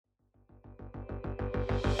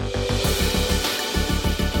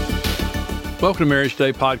Welcome to Marriage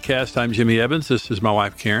Day Podcast. I'm Jimmy Evans. This is my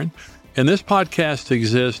wife, Karen. And this podcast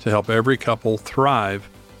exists to help every couple thrive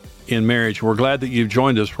in marriage. We're glad that you've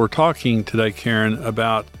joined us. We're talking today, Karen,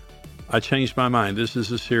 about I Changed My Mind. This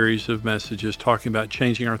is a series of messages talking about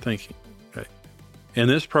changing our thinking. Okay. And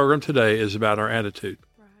this program today is about our attitude,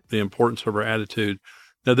 the importance of our attitude.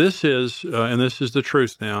 Now, this is, and this is the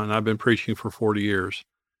truth now, and I've been preaching for 40 years.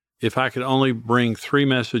 If I could only bring 3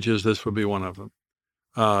 messages, this would be one of them.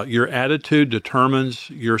 Your attitude determines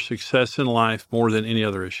your success in life more than any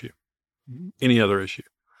other issue.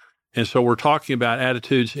 And so we're talking about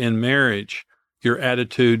attitudes in marriage. Your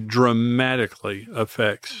attitude dramatically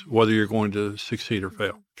affects whether you're going to succeed or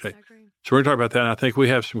fail. Okay. So we're going to talk about that. And I think we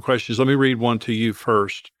have some questions. Let me read one to you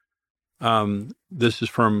first. This is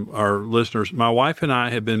from our listeners. My wife and I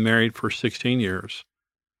have been married for 16 years.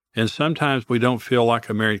 And sometimes we don't feel like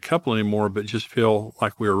a married couple anymore, but just feel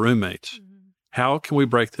like we're roommates. How can we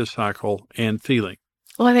break this cycle and feeling?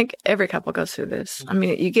 Well, I think every couple goes through this. I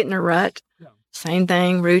mean, you get in a rut, same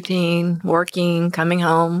thing, routine, working, coming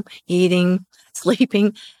home, eating,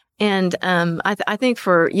 sleeping. And I think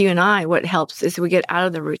for you and I, what helps is we get out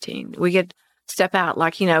of the routine. We step out,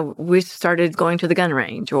 like, we started going to the gun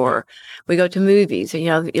range or we go to movies.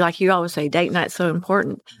 Like you always say, date night's so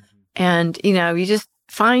important. And, you just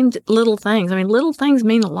find little things. I mean, little things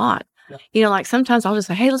mean a lot. Like sometimes I'll just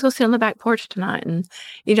say, hey, let's go sit on the back porch tonight. And,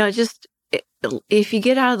 if you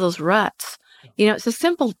get out of those ruts, it's a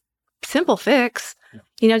simple fix.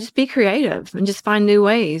 Just be creative and just find new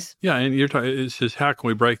ways. Yeah. And it says, how can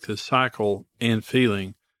we break this cycle and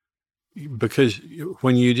feeling? Because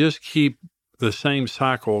when you just keep the same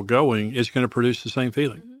cycle going, it's going to produce the same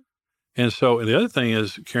feeling. And so the other thing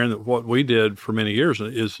is, Karen, that what we did for many years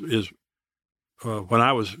is when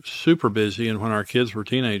I was super busy and when our kids were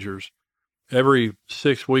teenagers, every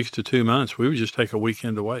 6 weeks to 2 months, we would just take a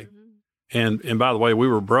weekend away. And by the way, we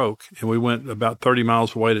were broke and we went about 30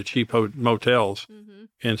 miles away to cheap motels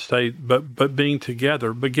and stayed, but being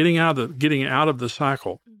together, but getting out of the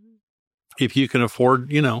cycle. If you can afford,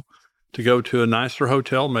 to go to a nicer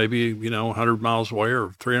hotel, maybe, 100 miles away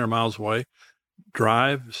or 300 miles away,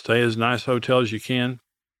 drive, stay as nice hotel as you can,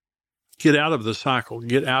 get out of the cycle,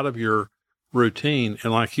 get out of your routine.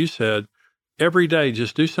 And like you said, every day,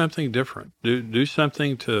 just do something different. Do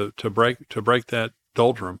something to break that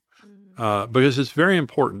doldrum, because it's very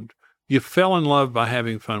important. You fell in love by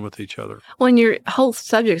having fun with each other. Well, your whole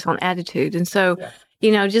subject's on attitude, and so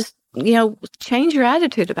just change your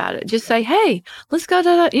attitude about it. Just say, hey, let's go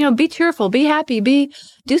to be cheerful, be happy,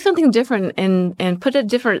 do something different, and put a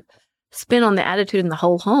different spin on the attitude in the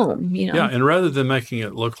whole home. Yeah, and rather than making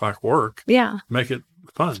it look like work, make it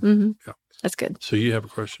fun. Yeah. That's good. So you have a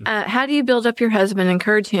question. How do you build up your husband and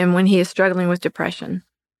encourage him when he is struggling with depression?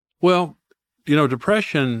 Well,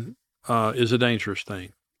 depression is a dangerous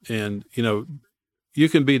thing. And, you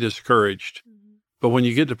can be discouraged, but when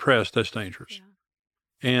you get depressed, that's dangerous.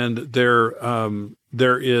 And there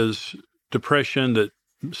is depression that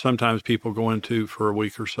sometimes people go into for a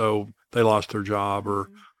week or so. They lost their job or,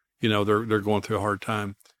 they're going through a hard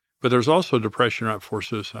time. But there's also depression right before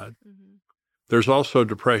suicide. There's also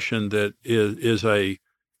depression that is a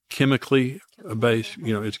chemically based,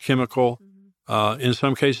 it's chemical. In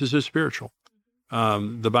some cases, it's spiritual.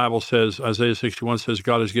 The Bible says, Isaiah 61 says,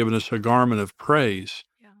 God has given us a garment of praise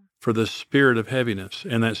for the spirit of heaviness.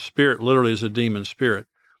 And that spirit literally is a demon spirit.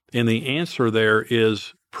 And the answer there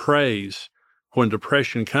is praise. When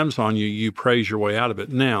depression comes on you, you praise your way out of it.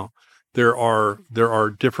 Now, there are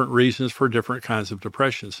different reasons for different kinds of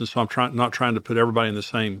depressions. And so I'm not trying to put everybody in the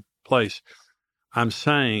same place. I'm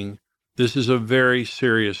saying this is a very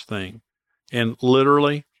serious thing. And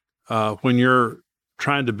literally, when you're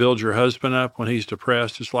trying to build your husband up when he's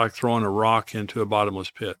depressed, it's like throwing a rock into a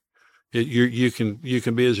bottomless pit. You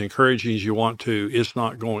can be as encouraging as you want to. It's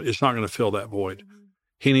not going to fill that void.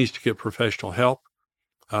 He needs to get professional help,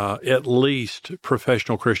 at least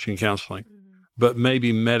professional Christian counseling, but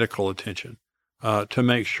maybe medical attention, to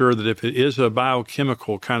make sure that if it is a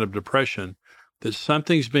biochemical kind of depression, that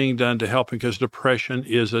something's being done to help him, because depression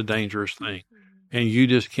is a dangerous thing and you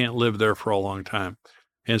just can't live there for a long time.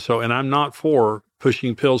 And I'm not for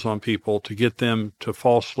pushing pills on people to get them to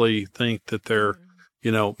falsely think that they're,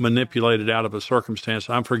 manipulated out of a circumstance.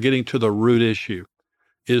 I'm for getting to the root issue.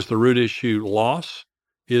 Is the root issue loss?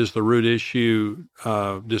 Is the root issue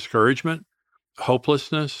discouragement,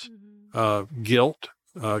 hopelessness, guilt,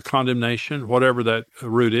 condemnation, whatever that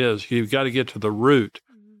root is? You've got to get to the root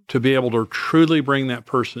to be able to truly bring that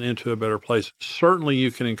person into a better place. Certainly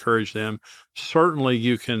you can encourage them. Certainly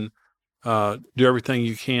you can do everything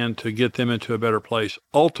you can to get them into a better place.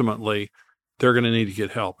 Ultimately, they're going to need to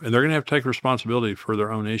get help. And they're going to have to take responsibility for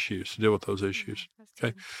their own issues, to deal with those issues.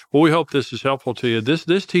 Okay. Well, we hope this is helpful to you.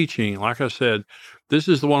 This teaching, like I said, this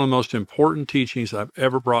is one of the most important teachings I've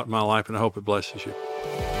ever brought in my life, and I hope it blesses you.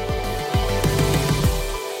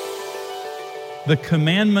 The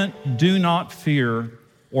commandment, do not fear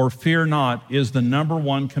or fear not, is the number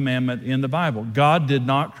one commandment in the Bible. God did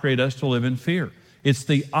not create us to live in fear. It's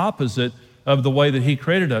the opposite of the way that he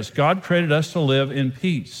created us. God created us to live in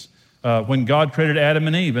peace. When God created Adam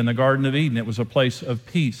and Eve in the Garden of Eden, it was a place of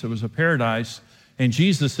peace. It was a paradise, and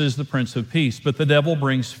Jesus is the Prince of Peace. But the devil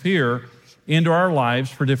brings fear into our lives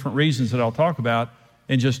for different reasons that I'll talk about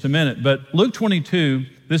in just a minute. But Luke 22,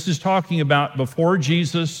 this is talking about before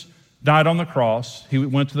Jesus died on the cross. He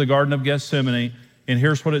went to the Garden of Gethsemane, and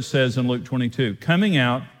here's what it says in Luke 22. Coming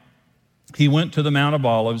out, he went to the Mount of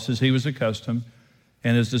Olives as he was accustomed,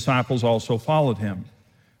 and his disciples also followed him.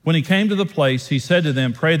 When he came to the place, he said to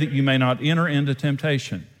them, pray that you may not enter into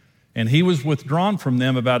temptation. And he was withdrawn from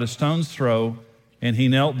them about a stone's throw, and he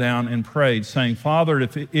knelt down and prayed, saying, Father,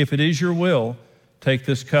 if it is your will, take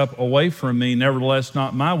this cup away from me. Nevertheless,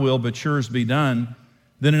 not my will, but yours be done.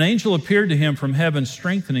 Then an angel appeared to him from heaven,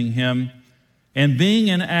 strengthening him, and being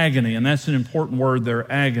in agony, and that's an important word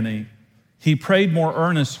there, agony, he prayed more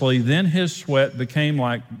earnestly. Then his sweat became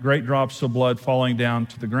like great drops of blood falling down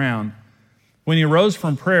to the ground. When he arose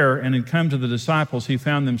from prayer and had come to the disciples, he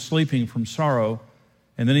found them sleeping from sorrow.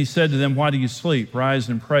 And then he said to them, why do you sleep? Rise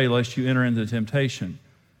and pray, lest you enter into temptation.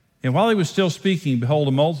 And while he was still speaking, behold,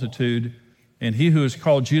 a multitude, and he who is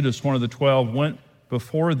called Judas, one of the 12, went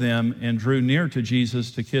before them and drew near to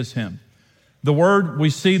Jesus to kiss him. The word,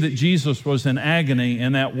 we see that Jesus was in agony,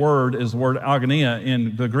 and that word is the word agonia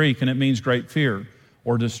in the Greek, and it means great fear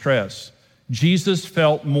or distress. Jesus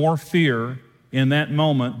felt more fear in that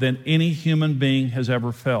moment than any human being has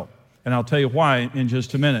ever felt. And I'll tell you why in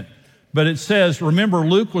just a minute. But it says, remember,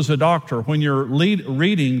 Luke was a doctor. When you're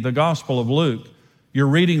reading the Gospel of Luke, you're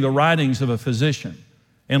reading the writings of a physician.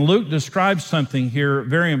 And Luke describes something here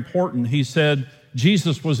very important. He said,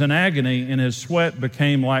 Jesus was in agony and his sweat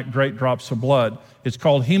became like great drops of blood. It's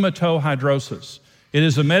called hematohydrosis. It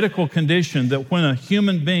is a medical condition that when a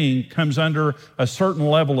human being comes under a certain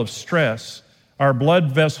level of stress, our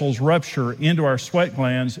blood vessels rupture into our sweat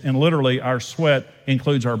glands, and literally our sweat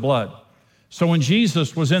includes our blood. So when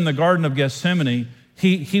Jesus was in the Garden of Gethsemane,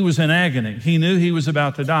 he was in agony. He knew he was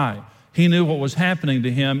about to die. He knew what was happening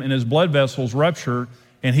to him, and his blood vessels rupture,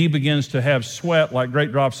 and he begins to have sweat like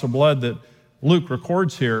great drops of blood that Luke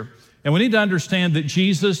records here. And we need to understand that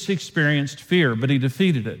Jesus experienced fear, but he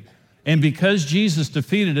defeated it. And because Jesus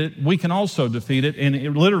defeated it, we can also defeat it.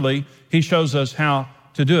 And literally, he shows us how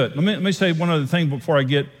to do it. Let me say one other thing before I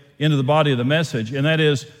get into the body of the message, and that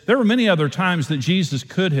is, there were many other times that Jesus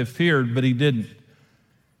could have feared, but he didn't.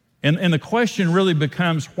 And the question really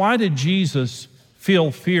becomes, why did Jesus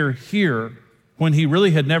feel fear here when he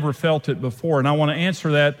really had never felt it before? And I want to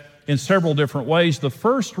answer that in several different ways. The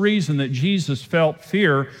first reason that Jesus felt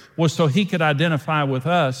fear was so he could identify with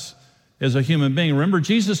us as a human being. Remember,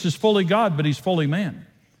 Jesus is fully God, but he's fully man.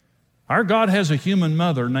 Our God has a human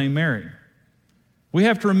mother named Mary. We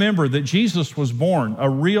have to remember that Jesus was born a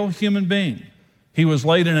real human being. He was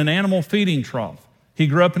laid in an animal feeding trough. He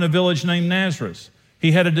grew up in a village named Nazareth.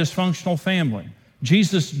 He had a dysfunctional family.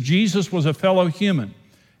 Jesus was a fellow human.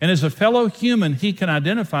 And as a fellow human, he can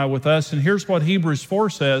identify with us. And here's what Hebrews 4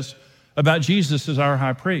 says about Jesus as our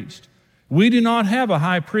high priest. We do not have a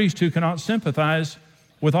high priest who cannot sympathize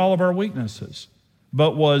with all of our weaknesses,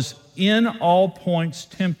 but was in all points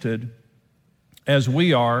tempted as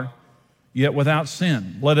we are, yet without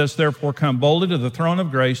sin. Let us therefore come boldly to the throne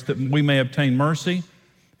of grace that we may obtain mercy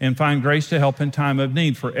and find grace to help in time of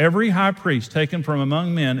need. For every high priest taken from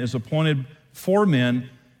among men is appointed for men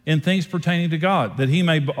in things pertaining to God, that he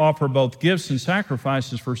may offer both gifts and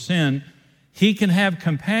sacrifices for sin. He can have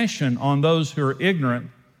compassion on those who are ignorant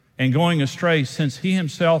and going astray, since he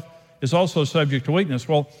himself is also subject to weakness.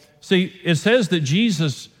 Well, see, it says that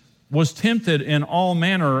Jesus was tempted in all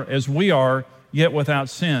manner as we are, yet without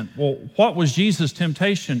sin. Well, what was Jesus'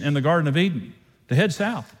 temptation in the Garden of Eden? To head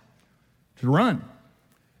south, to run.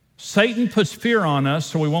 Satan puts fear on us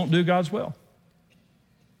so we won't do God's will.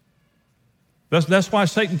 That's why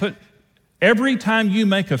Satan every time you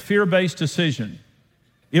make a fear-based decision,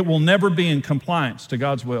 it will never be in compliance to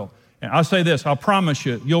God's will. And I'll say this, I'll promise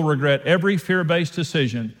you, you'll regret every fear-based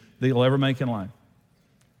decision that you'll ever make in life.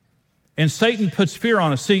 And Satan puts fear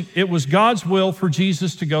on us. See, it was God's will for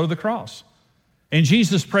Jesus to go to the cross. And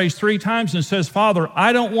Jesus prays 3 times and says, Father,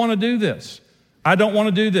 I don't want to do this. I don't want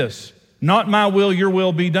to do this. Not my will, your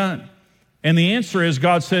will be done. And the answer is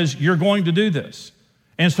God says, you're going to do this.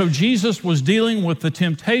 And so Jesus was dealing with the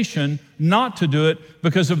temptation not to do it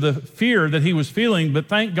because of the fear that he was feeling, but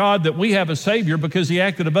thank God that we have a Savior because he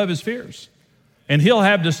acted above his fears. And he'll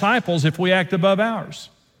have disciples if we act above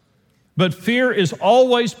ours. But fear is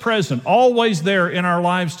always present, always there in our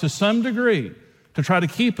lives to some degree to try to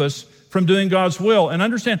keep us from doing God's will. And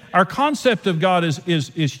understand, our concept of God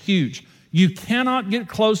is huge. You cannot get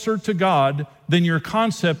closer to God than your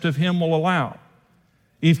concept of him will allow.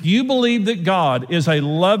 If you believe that God is a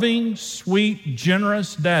loving, sweet,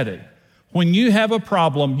 generous daddy, when you have a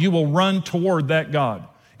problem, you will run toward that God.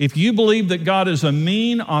 If you believe that God is a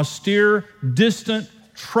mean, austere, distant,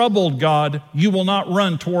 troubled God, you will not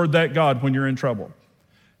run toward that God when you're in trouble.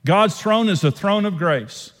 God's throne is a throne of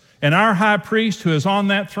grace. And our high priest who is on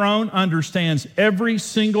that throne understands every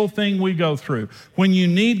single thing we go through. When you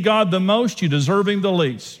need God the most, you deserve him the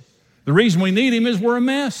least. The reason we need him is we're a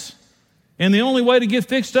mess. And the only way to get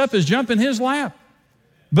fixed up is jump in his lap.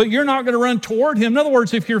 But you're not going to run toward him. In other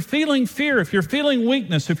words, if you're feeling fear, if you're feeling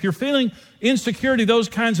weakness, if you're feeling insecurity, those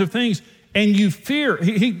kinds of things, and you fear,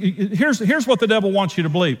 here's what the devil wants you to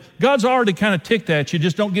believe. God's already kind of ticked at you.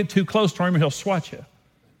 Just don't get too close to him or he'll swat you.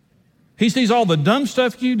 He sees all the dumb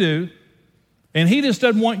stuff you do, and he just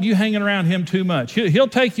doesn't want you hanging around him too much. He'll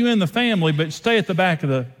take you in the family, but stay at the back of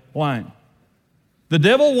the line. The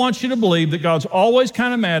devil wants you to believe that God's always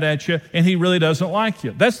kind of mad at you and he really doesn't like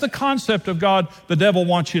you. That's the concept of God the devil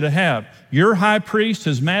wants you to have. Your high priest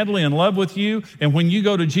is madly in love with you, and when you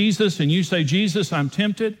go to Jesus and you say, Jesus, I'm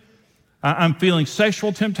tempted, I'm feeling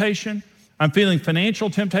sexual temptation, I'm feeling financial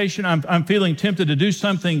temptation, I'm feeling tempted to do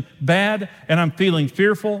something bad, and I'm feeling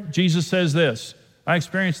fearful, Jesus says this, I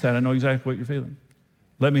experienced that, I know exactly what you're feeling.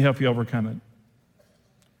 Let me help you overcome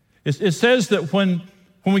it. It says that when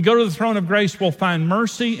we go to the throne of grace, we'll find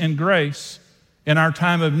mercy and grace in our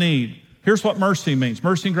time of need. Here's what mercy means.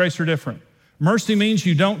 Mercy and grace are different. Mercy means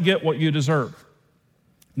you don't get what you deserve.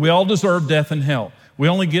 We all deserve death and hell. We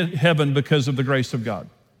only get heaven because of the grace of God.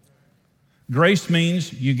 Grace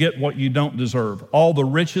means you get what you don't deserve, all the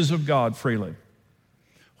riches of God freely.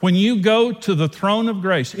 When you go to the throne of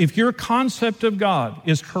grace, if your concept of God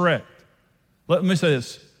is correct, let me say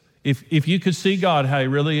this, if you could see God how he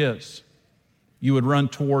really is, you would run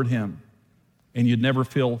toward him and you'd never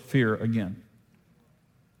feel fear again.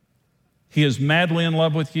 He is madly in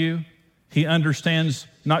love with you. He understands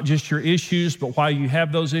not just your issues, but why you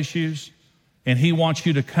have those issues. And he wants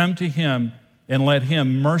you to come to him and let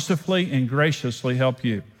him mercifully and graciously help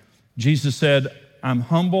you. Jesus said, I'm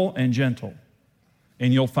humble and gentle,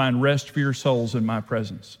 and you'll find rest for your souls in my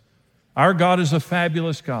presence. Our God is a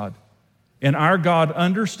fabulous God. And our God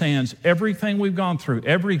understands everything we've gone through,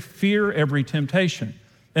 every fear, every temptation.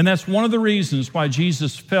 And that's one of the reasons why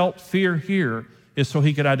Jesus felt fear here, is so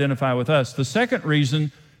he could identify with us. The second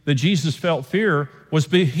reason that Jesus felt fear was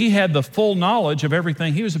he had the full knowledge of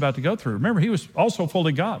everything he was about to go through. Remember, he was also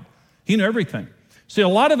fully God. He knew everything. See, a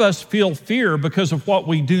lot of us feel fear because of what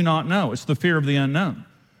we do not know. It's the fear of the unknown.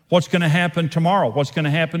 What's going to happen tomorrow? What's going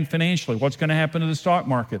to happen financially? What's going to happen to the stock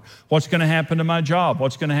market? What's going to happen to my job?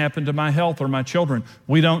 What's going to happen to my health or my children?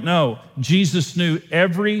 We don't know. Jesus knew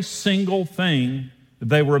every single thing that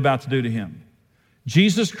they were about to do to him.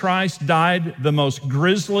 Jesus Christ died the most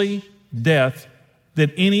grisly death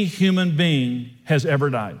that any human being has ever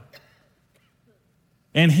died.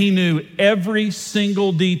 And he knew every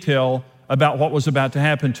single detail about what was about to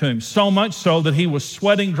happen to him, so much so that he was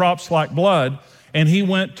sweating drops like blood. And he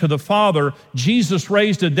went to the Father. Jesus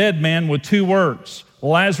raised a dead man with 2 words,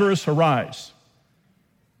 Lazarus, arise.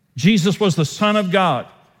 Jesus was the Son of God.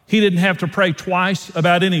 He didn't have to pray twice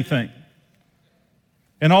about anything.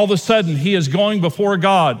 And all of a sudden, he is going before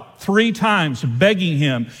God 3 times, begging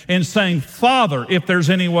him and saying, Father, if there's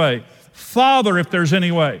any way, Father, if there's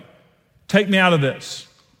any way, take me out of this.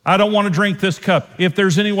 I don't want to drink this cup if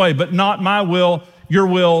there's any way, but not my will, your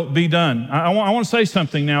will be done. I want to say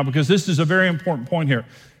something now because this is a very important point here.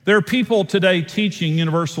 There are people today teaching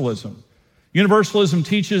universalism. Universalism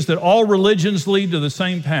teaches that all religions lead to the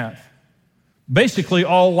same path. Basically,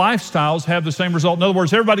 all lifestyles have the same result. In other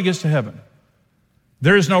words, everybody gets to heaven.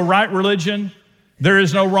 There is no right religion. There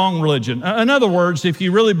is no wrong religion. In other words, if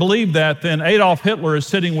you really believe that, then Adolf Hitler is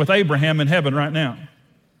sitting with Abraham in heaven right now.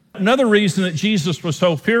 Another reason that Jesus was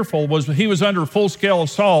so fearful was he was under full-scale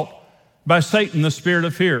assault by Satan, the spirit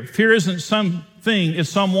of fear. Fear isn't something, it's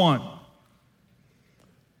someone.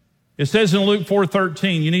 It says in Luke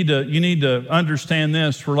 4:13, you need to understand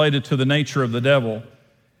this related to the nature of the devil.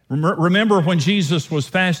 Remember when Jesus was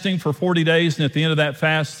fasting for 40 days, and at the end of that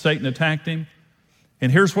fast, Satan attacked him?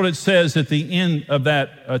 And here's what it says at the end of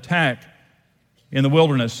that attack in the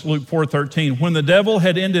wilderness, Luke 4:13. When the devil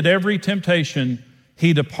had ended every temptation,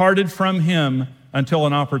 he departed from him until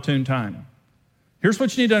an opportune time. Here's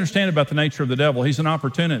what you need to understand about the nature of the devil. He's an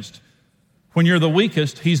opportunist. When you're the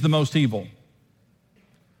weakest, he's the most evil.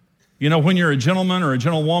 You know, when you're a gentleman or a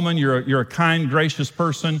gentlewoman, you're a kind, gracious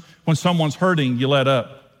person. When someone's hurting, you let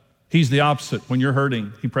up. He's the opposite. When you're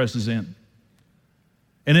hurting, he presses in.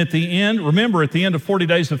 And at the end, remember, at the end of 40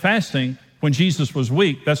 days of fasting, when Jesus was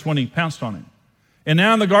weak, that's when he pounced on him. And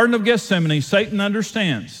now in the Garden of Gethsemane, Satan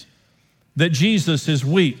understands that Jesus is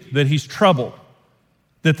weak, that he's troubled,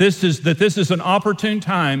 that this is an opportune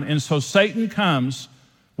time. And so Satan comes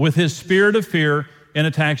with his spirit of fear and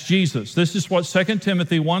attacks Jesus. This is what 2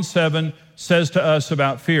 Timothy 1:7 says to us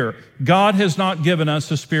about fear. God has not given us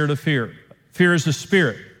a spirit of fear. Fear is a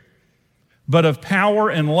spirit, but of power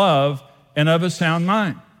and love and of a sound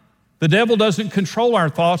mind. The devil doesn't control our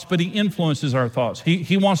thoughts, but he influences our thoughts.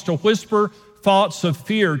 He wants to whisper thoughts of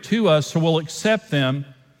fear to us so we'll accept them,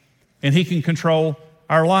 and he can control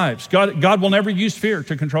our lives. God will never use fear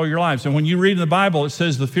to control your lives. And when you read in the Bible, it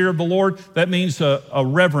says the fear of the Lord, that means a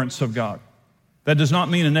reverence of God. That does not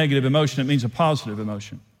mean a negative emotion. It means a positive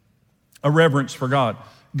emotion, a reverence for God.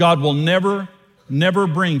 God will never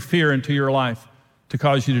bring fear into your life to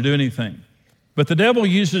cause you to do anything. But the devil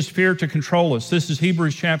uses fear to control us. This is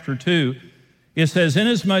Hebrews chapter 2. It says,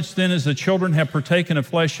 inasmuch then as the children have partaken of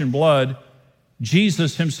flesh and blood,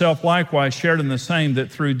 Jesus himself likewise shared in the same, that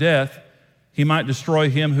through death he might destroy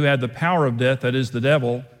him who had the power of death, that is the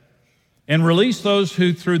devil, and release those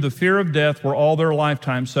who through the fear of death were all their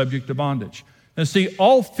lifetime subject to bondage. Now see,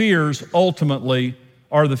 all fears ultimately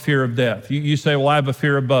are the fear of death. You say, well, I have a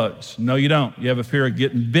fear of bugs. No, you don't. You have a fear of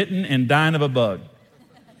getting bitten and dying of a bug,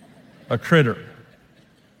 a critter.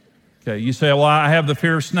 Okay, you say, well, I have the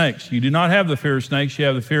fear of snakes. You do not have the fear of snakes. You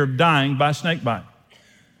have the fear of dying by snake bite.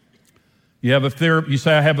 You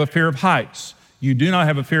say, I have a fear of heights. You do not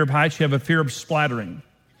have a fear of heights. You have a fear of splattering.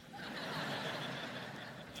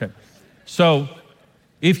 Okay, so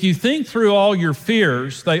if you think through all your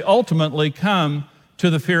fears, they ultimately come to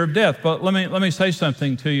the fear of death. But let me say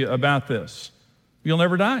something to you about this. You'll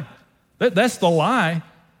never die. That's the lie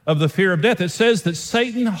of the fear of death. It says that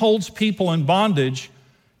Satan holds people in bondage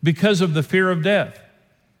because of the fear of death.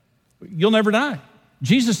 You'll never die.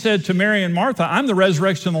 Jesus said to Mary and Martha, I'm the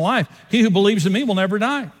resurrection and the life. He who believes in me will never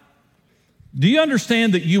die. Do you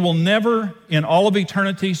understand that you will never in all of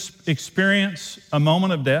eternity experience a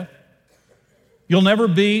moment of death? You'll never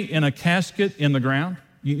be in a casket in the ground.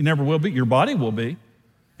 You never will be. Your body will be.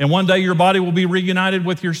 And one day your body will be reunited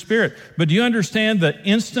with your spirit. But do you understand the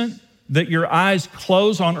instant that your eyes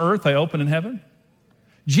close on earth, they open in heaven?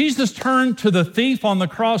 Jesus turned to the thief on the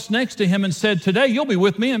cross next to him and said, today you'll be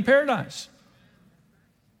with me in paradise.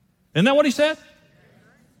 Isn't that what he said?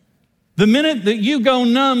 The minute that you go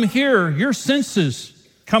numb here, your senses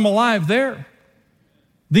come alive there.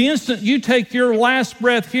 The instant you take your last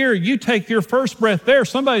breath here, you take your first breath there.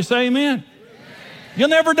 Somebody say amen. You'll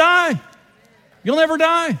never die. You'll never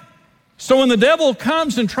die. So when the devil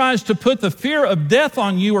comes and tries to put the fear of death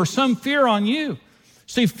on you or some fear on you,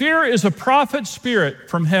 see, fear is a prophet spirit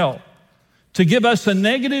from hell to give us a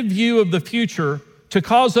negative view of the future, to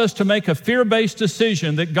cause us to make a fear-based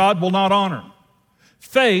decision that God will not honor.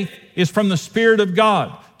 Faith is from the Spirit of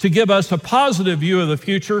God to give us a positive view of the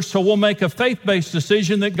future, so we'll make a faith-based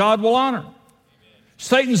decision that God will honor.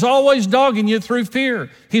 Satan's always dogging you through fear.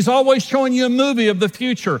 He's always showing you a movie of the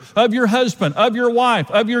future, of your husband, of your wife,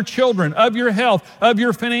 of your children, of your health, of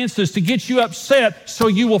your finances, to get you upset so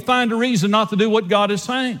you will find a reason not to do what God is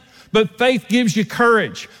saying. But faith gives you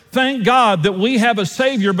courage. Thank God that we have a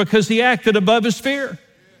Savior because he acted above his fear.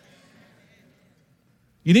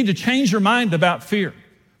 You need to change your mind about fear.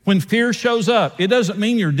 When fear shows up, it doesn't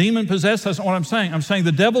mean you're demon possessed. That's not what I'm saying. I'm saying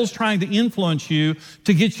the devil's trying to influence you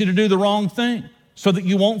to get you to do the wrong thing so that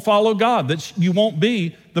you won't follow God, that you won't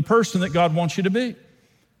be the person that God wants you to be.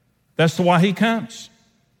 That's why he comes.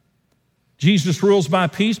 Jesus rules by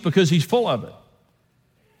peace because he's full of it.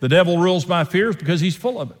 The devil rules by fear because he's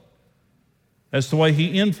full of it. That's the way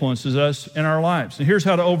he influences us in our lives. And here's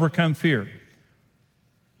how to overcome fear.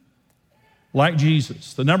 Like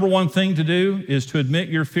Jesus, the number one thing to do is to admit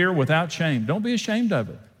your fear without shame. Don't be ashamed of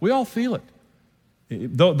it. We all feel it.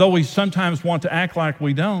 Though we sometimes want to act like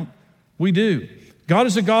we don't, we do. God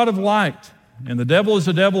is a God of light, and the devil is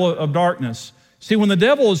a devil of darkness. See, when the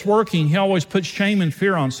devil is working, he always puts shame and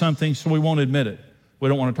fear on something so we won't admit it. We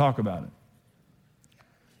don't want to talk about it.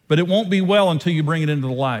 But it won't be well until you bring it into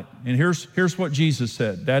the light. And here's what Jesus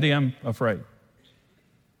said. Daddy, I'm afraid.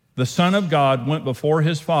 The Son of God went before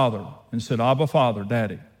his Father and said, Abba, Father,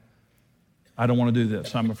 Daddy, I don't want to do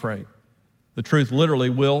this. I'm afraid. The truth literally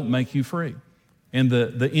will make you free. And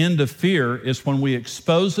the end of fear is when we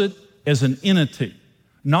expose it as an entity,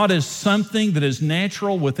 not as something that is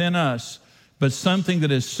natural within us, but something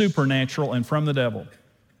that is supernatural and from the devil.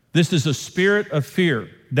 This is a spirit of fear.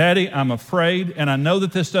 Daddy, I'm afraid, and I know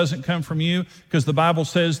that this doesn't come from you because the Bible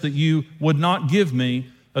says that you would not give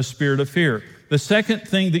me a spirit of fear. The second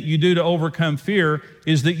thing that you do to overcome fear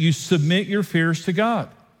is that you submit your fears to God.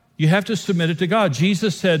 You have to submit it to God.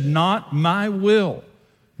 Jesus said, not my will,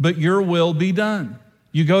 but your will be done.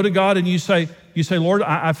 You go to God and you say, Lord,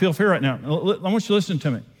 I feel fear right now. I want you to listen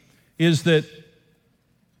to me. Is that,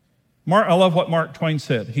 I love what Mark Twain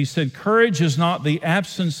said. He said, courage is not the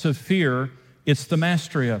absence of fear, it's the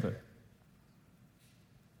mastery of it.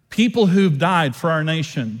 People who've died for our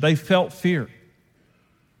nation, they felt fear,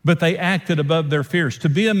 but they acted above their fears. To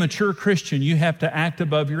be a mature Christian, you have to act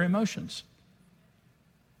above your emotions.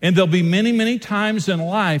 And there'll be many, many times in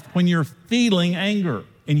life when you're feeling anger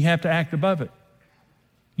and you have to act above it.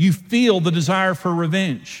 You feel the desire for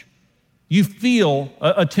revenge. You feel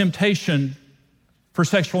a temptation for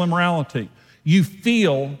sexual immorality. You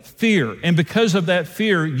feel fear. And because of that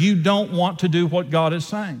fear, you don't want to do what God is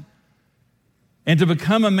saying. And to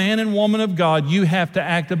become a man and woman of God, you have to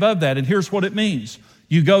act above that. And here's what it means.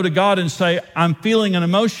 You go to God and say, I'm feeling an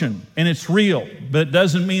emotion, and it's real, but it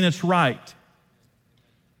doesn't mean it's right.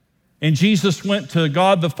 And Jesus went to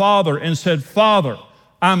God the Father and said, Father,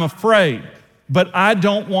 I'm afraid, but I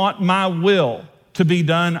don't want my will to be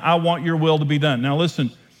done. I want your will to be done. Now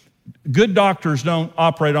listen, good doctors don't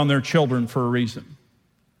operate on their children for a reason.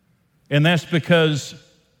 And that's because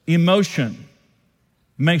emotion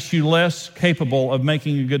makes you less capable of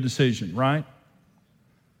making a good decision, right?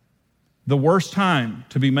 The worst time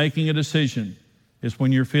to be making a decision is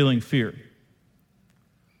when you're feeling fear.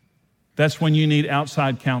 That's when you need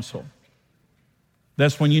outside counsel.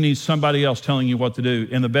 That's when you need somebody else telling you what to do,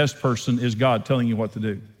 and the best person is God telling you what to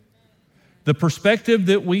do. The perspective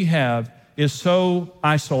that we have is so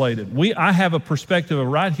isolated. I have a perspective of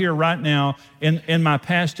right here, right now, in my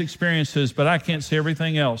past experiences, but I can't see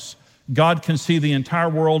everything else. God can see the entire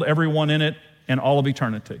world, everyone in it, and all of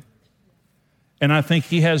eternity. And I think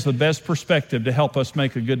He has the best perspective to help us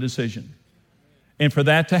make a good decision. And for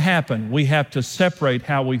that to happen, we have to separate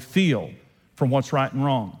how we feel from what's right and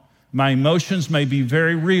wrong. My emotions may be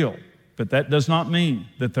very real, but that does not mean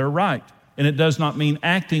that they're right. And it does not mean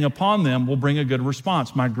acting upon them will bring a good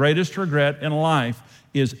response. My greatest regret in life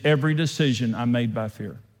is every decision I made by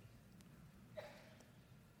fear.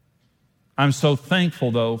 I'm so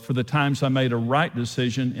thankful, though, for the times I made a right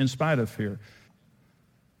decision in spite of fear.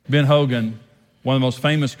 Ben Hogan, one of the most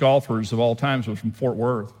famous golfers of all times, was from Fort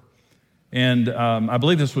Worth. And I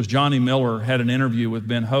believe this was Johnny Miller had an interview with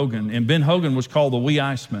Ben Hogan. And Ben Hogan was called the Wee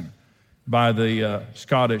Iceman by the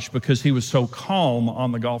Scottish because he was so calm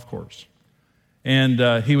on the golf course.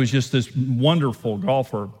 And he was just this wonderful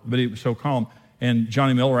golfer, but he was so calm. And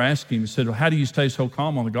Johnny Miller asked him, he said, well, how do you stay so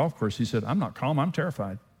calm on the golf course? He said, I'm not calm, I'm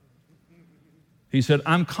terrified. He said,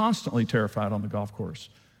 I'm constantly terrified on the golf course.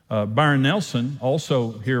 Byron Nelson,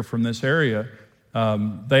 also here from this area,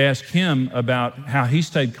 they asked him about how he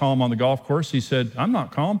stayed calm on the golf course. He said, I'm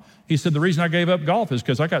not calm. He said, the reason I gave up golf is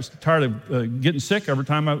because I got tired of getting sick every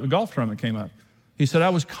time a golf tournament came up. He said, I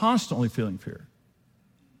was constantly feeling fear.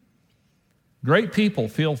 Great people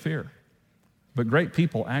feel fear, but great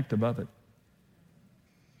people act above it.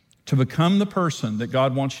 To become the person that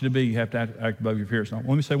God wants you to be, you have to act above your fears. Now,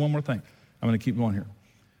 let me say one more thing. I'm going to keep going here.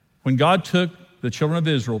 When God took the children of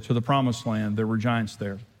Israel to the promised land, there were giants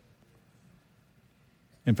there.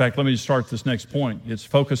 In fact, let me just start this next point. It's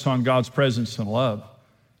focus on God's presence and love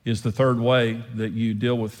is the third way that you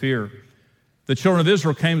deal with fear. The children of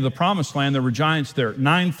Israel came to the promised land. There were giants there,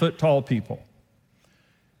 9-foot-tall people.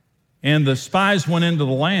 And the spies went into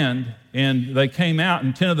the land, and they came out,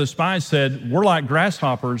 and 10 of the spies said, we're like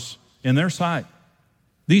grasshoppers in their sight.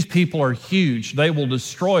 These people are huge. They will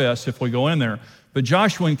destroy us if we go in there. But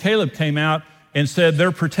Joshua and Caleb came out and said,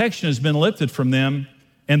 their protection has been lifted from them,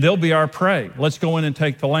 and they'll be our prey. Let's go in and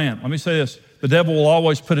take the land. Let me say this. The devil will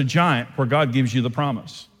always put a giant where God gives you the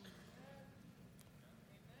promise.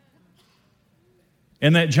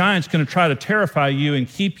 And that giant's going to try to terrify you and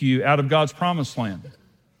keep you out of God's promised land.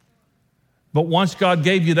 But once God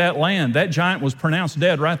gave you that land, that giant was pronounced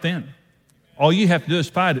dead right then. All you have to do is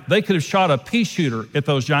fight it. They could have shot a pea shooter at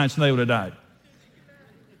those giants and they would have died.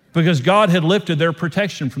 Because God had lifted their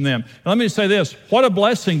protection from them. Now, let me say this. What a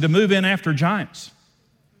blessing to move in after giants.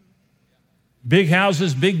 Big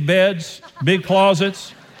houses, big beds, big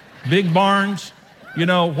closets, big barns. You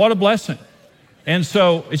know, what a blessing. And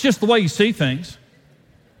so it's just the way you see things.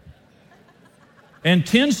 And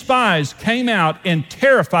 10 spies came out and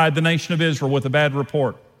terrified the nation of Israel with a bad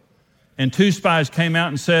report. And 2 spies came out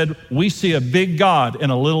and said, we see a big God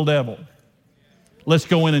and a little devil. Let's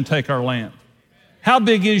go in and take our land. How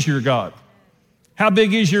big is your God? How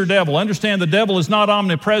big is your devil? Understand the devil is not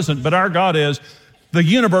omnipresent, but our God is. The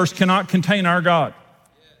universe cannot contain our God.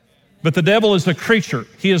 But the devil is a creature.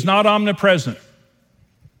 He is not omnipresent.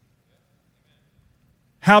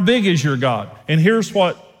 How big is your God? And here's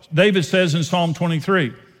what David says in Psalm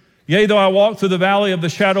 23. Yea, though I walk through the valley of the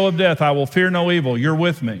shadow of death, I will fear no evil. You're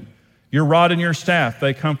with me. Your rod and your staff,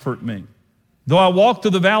 they comfort me. Though I walk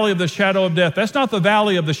through the valley of the shadow of death, that's not the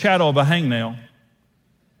valley of the shadow of a hangnail.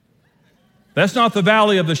 That's not the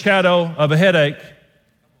valley of the shadow of a headache.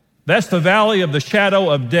 That's the valley of the shadow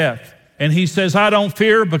of death. And he says, I don't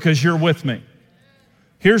fear because you're with me.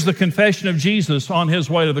 Here's the confession of Jesus on his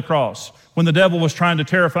way to the cross. When the devil was trying to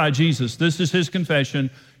terrify Jesus, this is his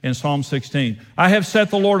confession in Psalm 16. I have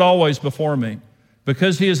set the Lord always before me.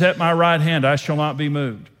 Because he is at my right hand, I shall not be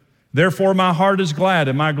moved. Therefore my heart is glad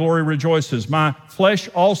and my glory rejoices. My flesh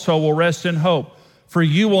also will rest in hope. For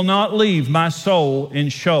you will not leave my soul in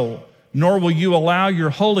Sheol, nor will you allow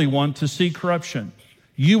your Holy One to see corruption.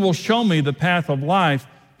 You will show me the path of life.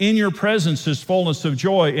 In your presence is fullness of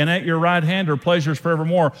joy, and at your right hand are pleasures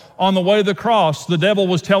forevermore. On the way to the cross, the devil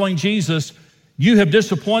was telling Jesus, you have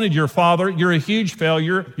disappointed your Father. You're a huge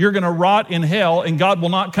failure. You're going to rot in hell, and God will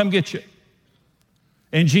not come get you.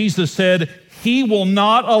 And Jesus said, he will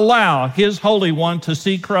not allow his Holy One to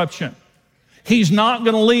see corruption. He's not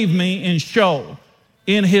going to leave me in Sheol.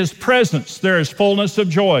 In his presence, there is fullness of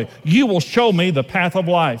joy. You will show me the path of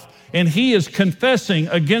life. And he is confessing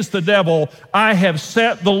against the devil, I have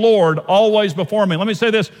set the Lord always before me. Let me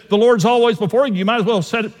say this, the Lord's always before you. You might as well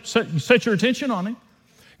set your attention on him.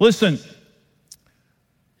 Listen,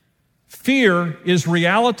 fear is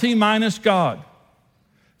reality minus God.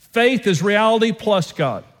 Faith is reality plus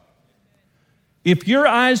God. If your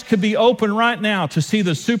eyes could be open right now to see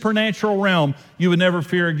the supernatural realm, you would never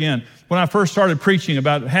fear again. When I first started preaching,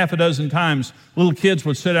 about half a dozen times, little kids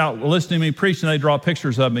would sit out listening to me preach, and they'd draw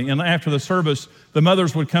pictures of me. And after the service, the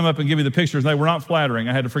mothers would come up and give me the pictures. They were not flattering.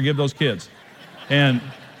 I had to forgive those kids. And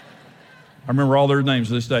I remember all their names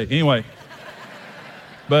to this day. Anyway,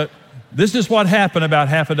 but this is what happened about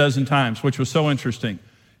half a dozen times, which was so interesting.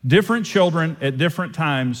 Different children at different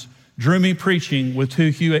times drew me preaching with 2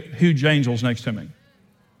 huge angels next to me.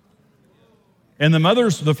 And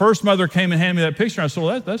the first mother came and handed me that picture. I said,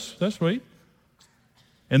 well, that's sweet.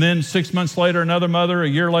 And then 6 months later, another mother, a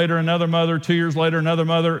year later, another mother, 2 years later, another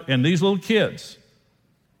mother. And these little kids,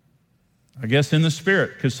 I guess in the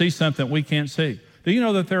spirit, could see something we can't see. Do you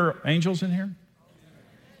know that there are angels in here?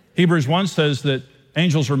 Hebrews 1 says that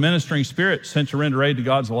angels are ministering spirits sent to render aid to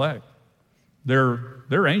God's elect. There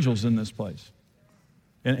are angels in this place.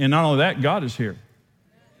 And not only that, God is here.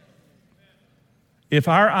 If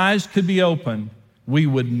our eyes could be open, we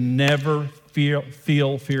would never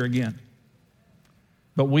feel fear again.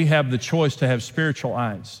 But we have the choice to have spiritual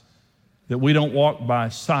eyes, that we don't walk by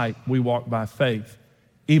sight, we walk by faith.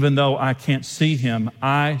 Even though I can't see him,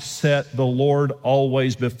 I set the Lord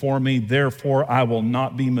always before me, therefore I will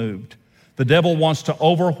not be moved. The devil wants to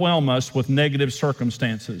overwhelm us with negative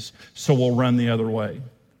circumstances, so we'll run the other way.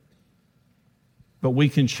 But we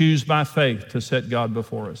can choose by faith to set God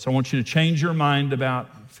before us. I want you to change your mind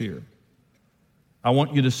about fear. I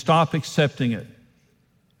want you to stop accepting it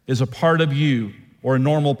as a part of you or a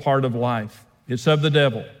normal part of life. It's of the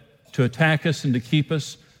devil to attack us and to keep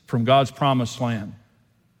us from God's promised land.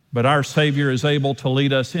 But our Savior is able to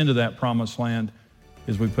lead us into that promised land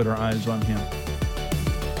as we put our eyes on him.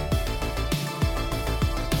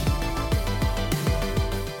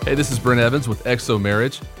 Hey, this is Brent Evans with XO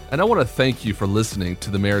Marriage, and I want to thank you for listening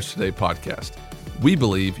to the Marriage Today podcast. We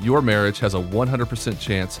believe your marriage has a 100%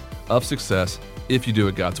 chance of success if you do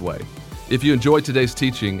it God's way. If you enjoyed today's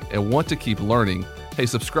teaching and want to keep learning, hey,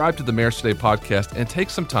 subscribe to the Marriage Today podcast and take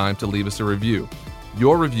some time to leave us a review.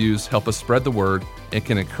 Your reviews help us spread the word and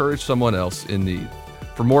can encourage someone else in need.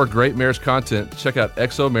 For more great marriage content, check out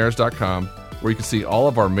xomarriage.com, where you can see all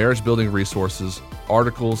of our marriage building resources,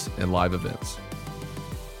 articles, and live events.